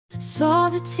Saw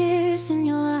the tears in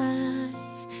your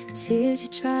eyes, the tears you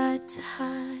tried to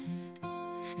hide.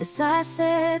 As I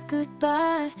said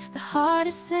goodbye, the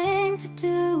hardest thing to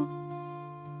do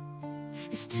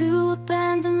is to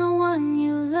abandon the one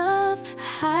you love. I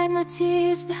hide my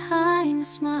tears behind a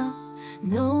smile,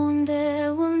 knowing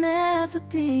there will never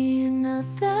be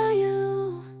another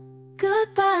you.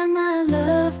 Goodbye, my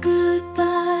love,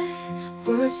 goodbye.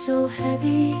 Words so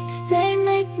heavy, they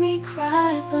make me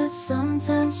cry. But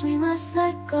sometimes we must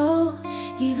let go.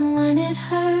 Even when it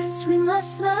hurts, we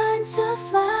must learn to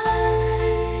fly.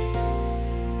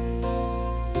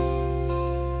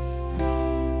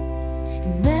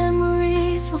 In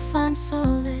memories we'll find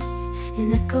solace,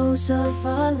 in echoes of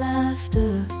our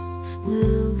laughter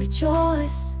we'll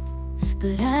rejoice.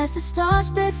 But as the stars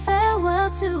bid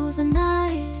farewell to the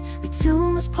night, we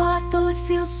too must part, though it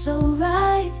feels so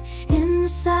right. In the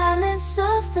silence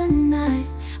of the night,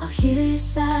 I'll hear you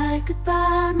sigh,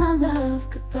 goodbye, my love,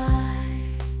 goodbye.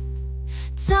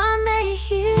 Time may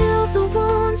heal the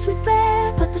wounds we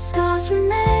bear, but the scars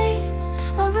remain,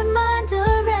 a reminder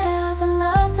of a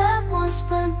love that once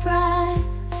burned bright,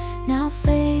 now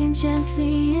fading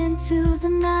gently into the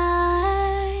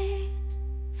night.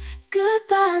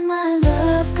 Goodbye, my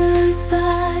love,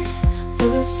 goodbye.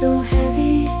 Words so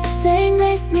heavy, they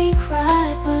make me cry.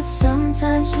 But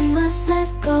sometimes we must let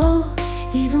go.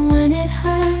 Even when it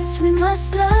hurts, we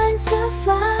must learn to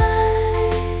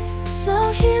fly.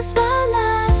 So here's my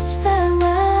last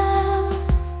farewell,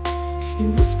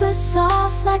 in whispers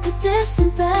soft like a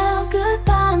distant bell.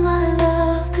 Goodbye, my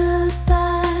love,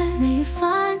 goodbye. May you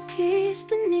find peace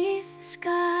beneath the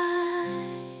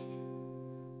sky.